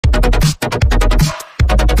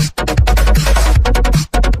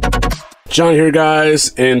John here,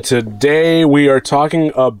 guys, and today we are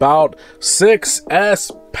talking about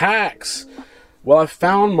 6S packs. Well, I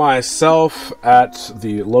found myself at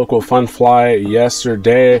the local Fun Fly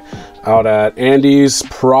yesterday out at Andy's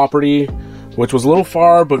property, which was a little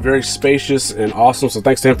far but very spacious and awesome, so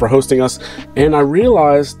thanks to him for hosting us. And I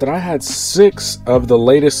realized that I had 6 of the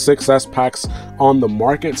latest 6S packs on the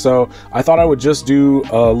market, so I thought I would just do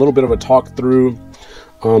a little bit of a talk through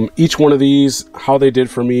each one of these, how they did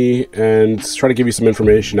for me, and try to give you some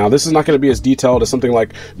information. Now, this is not going to be as detailed as something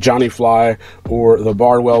like Johnny Fly or the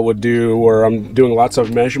Bardwell would do, where I'm doing lots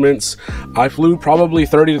of measurements. I flew probably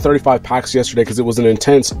 30 to 35 packs yesterday because it was an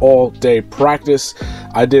intense all-day practice.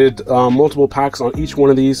 I did multiple packs on each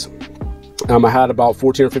one of these. I had about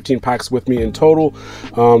 14 or 15 packs with me in total,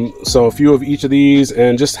 so a few of each of these,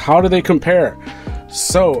 and just how do they compare.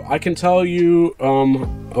 So I can tell you,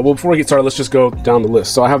 well, before we get started, let's just go down the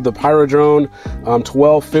list. So I have the Pyrodrone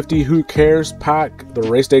 1250 Who Cares pack, the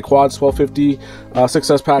Race Day Quads 1250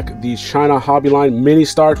 6S pack, the China Hobbyline Mini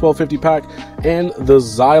Star 1250 pack, and the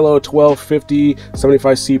Xylo 1250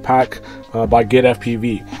 75C pack by Get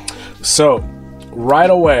FPV. So right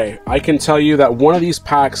away, I can tell you that one of these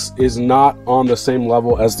packs is not on the same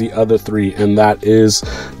level as the other 3, and that is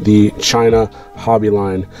the China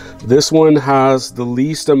Hobbyline. This one has the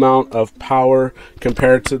least amount of power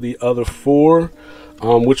compared to the other 4,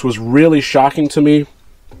 which was really shocking to me.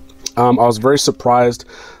 I was very surprised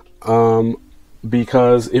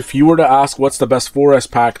because if you were to ask what's the best 4S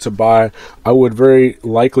pack to buy, I would very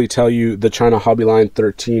likely tell you the China Hobbyline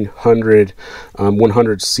 1300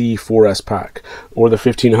 100C 4S pack, or the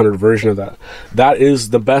 1500 version of that. That is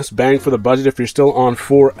the best bang for the budget if you're still on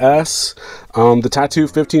 4S. The Tattoo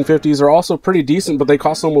 1550s are also pretty decent, but they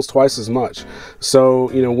cost almost twice as much.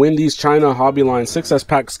 So, you know, when these China Hobbyline 6S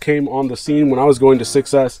packs came on the scene, when I was going to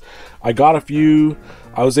 6S, I got a few.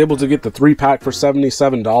 I was able to get the 3-pack for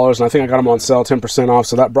 $77, and I think I got them on sale 10% off,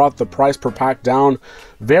 so that brought the price per pack down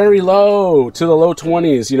very low, to the low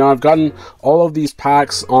 20s. You know, I've gotten all of these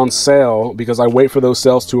packs on sale because I wait for those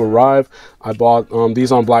sales to arrive. I bought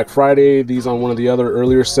these on Black Friday, these on one of the other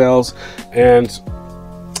earlier sales, and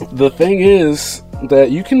the thing is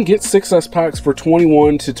that you can get 6S packs for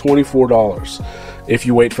 $21 to $24 if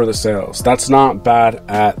you wait for the sales. That's not bad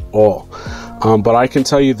at all. But I can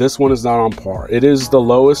tell you this one is not on par. It is the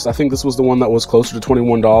lowest. I think this was the one that was closer to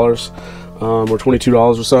 $21 or $22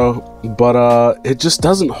 or so. But it just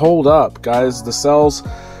doesn't hold up, guys. The cells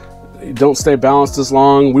don't stay balanced as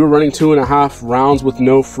long. We were running 2.5 rounds with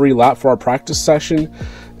no free lap for our practice session.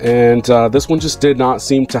 And this one just did not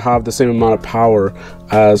seem to have the same amount of power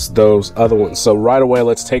as those other ones. So right away,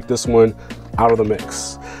 let's take this one out of the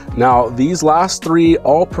mix. Now, these last 3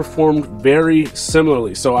 all performed very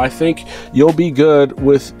similarly, so I think you'll be good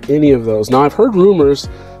with any of those. Now, I've heard rumors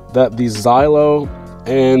that the Xylo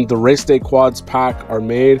and the Race Day Quads pack are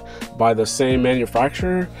made by the same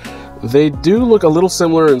manufacturer. They do look a little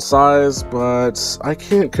similar in size, but I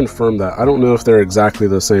can't confirm that. I don't know if they're exactly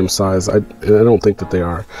the same size. I don't think that they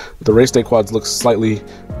are. The Race Day Quads look slightly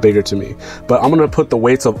bigger to me. But I'm going to put the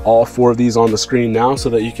weights of all 4 of these on the screen now so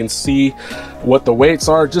that you can see what the weights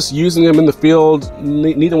are. Just using them in the field,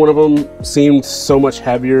 neither one of them seemed so much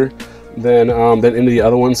heavier than any of the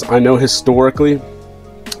other ones. I know historically,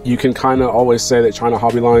 you can kind of always say that China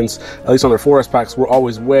Hobbylines, at least on their 4S packs, were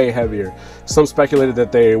always way heavier. Some speculated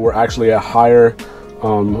that they were actually a higher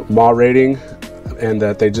MAW rating and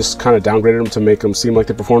that they just kind of downgraded them to make them seem like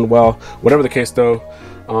they performed well. Whatever the case though,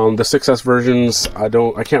 the 6S versions,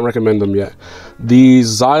 I can't recommend them yet. The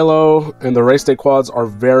Xylo and the Race Day Quads are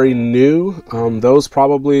very new.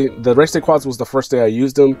 The Race Day Quads was the first day I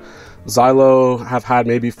used them. Xylo have had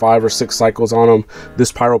maybe 5 or 6 cycles on them.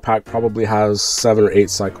 This Pyro pack probably has 7 or 8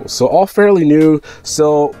 cycles. So all fairly new,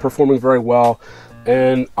 still performing very well.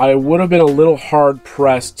 And I would have been a little hard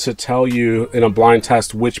pressed to tell you in a blind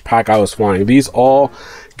test which pack I was flying. These all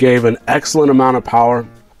gave an excellent amount of power.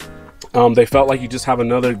 They felt like you just have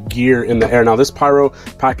another gear in the air. Now, this Pyro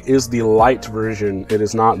pack is the light version. It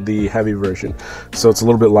is not the heavy version. So it's a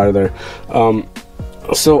little bit lighter there.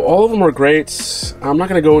 So all of them are great. I'm not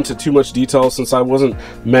going to go into too much detail since I wasn't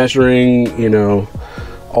measuring, you know,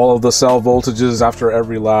 all of the cell voltages after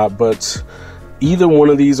every lap, but either one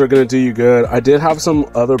of these are going to do you good. I did have some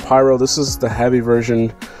other Pyro. This is the heavy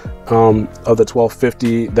version of the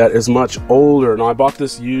 1250 that is much older. Now, I bought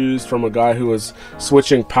this used from a guy who was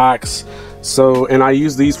switching packs. So, and I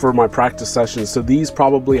use these for my practice sessions. So these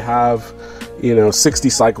probably have, you know, 60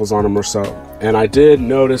 cycles on them or so. and I did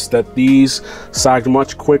notice that these sagged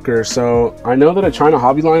much quicker. So I know that a China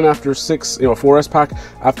Hobbyline after 4S pack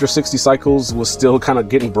after 60 cycles was still kind of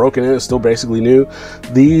getting broken in. It's still basically new.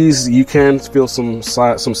 These, you can feel some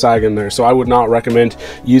sag in there, so I would not recommend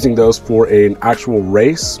using those for an actual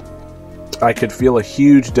race. I could feel a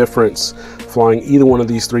huge difference flying either one of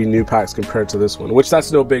these 3 new packs compared to this one, which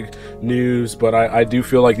that's no big news, but I do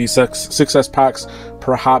feel like these 6S packs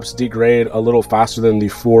perhaps degrade a little faster than the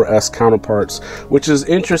 4S counterparts, which is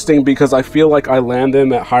interesting because I feel like I land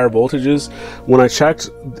them at higher voltages. When I checked,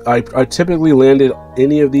 I typically landed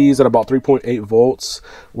any of these at about 3.8 volts,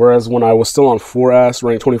 whereas when I was still on 4S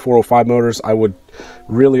running 2405 motors, I would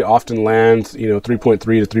really often land 3.3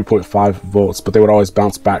 to 3.5 volts, but they would always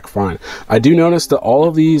bounce back fine. I do notice that all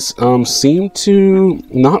of these seem to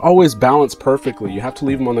not always balance perfectly. You have to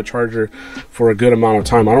leave them on the charger for a good amount of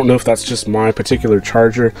time. I don't know if that's just my particular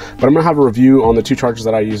charger, but I'm gonna have a review on the 2 chargers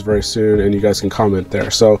that I use very soon, and you guys can comment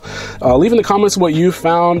there. So leave in the comments what you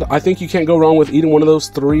found. I think you can't go wrong with either one of those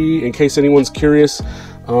 3, in case anyone's curious.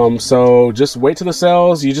 So just wait to the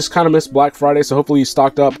sales. You just kind of missed Black Friday, so hopefully you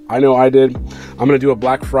stocked up. I know I did. I'm going to do a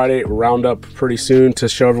Black Friday roundup pretty soon to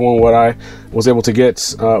show everyone what I was able to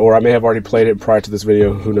get, or I may have already played it prior to this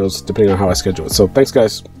video. Who knows, depending on how I schedule it. So thanks,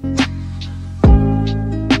 guys.